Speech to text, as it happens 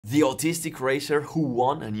the autistic racer who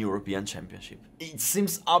won an European Championship. It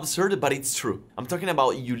seems absurd, but it's true. I'm talking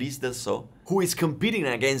about Ulysse Delso, who is competing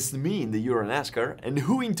against me in the Euro NASCAR and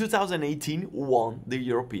who in 2018 won the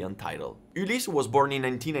European title. Ulysse was born in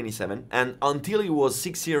 1997 and until he was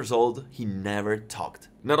 6 years old, he never talked.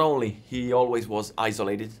 Not only, he always was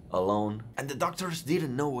isolated, alone, and the doctors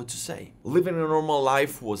didn't know what to say. Living a normal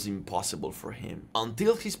life was impossible for him,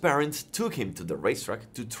 until his parents took him to the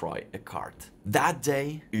racetrack to try a kart. That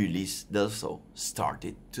day, Ulysse Delso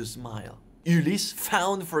started to smile. Ulysse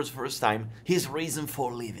found for the first time his reason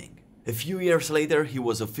for living. A few years later, he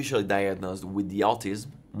was officially diagnosed with the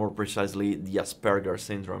autism, more precisely the Asperger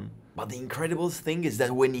syndrome. But the incredible thing is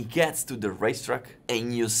that when he gets to the racetrack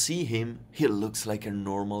and you see him, he looks like a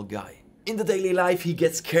normal guy. In the daily life, he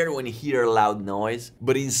gets scared when he hears a loud noise,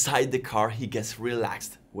 but inside the car, he gets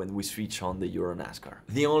relaxed when we switch on the Euro NASCAR.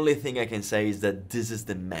 The only thing I can say is that this is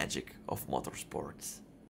the magic of motorsports.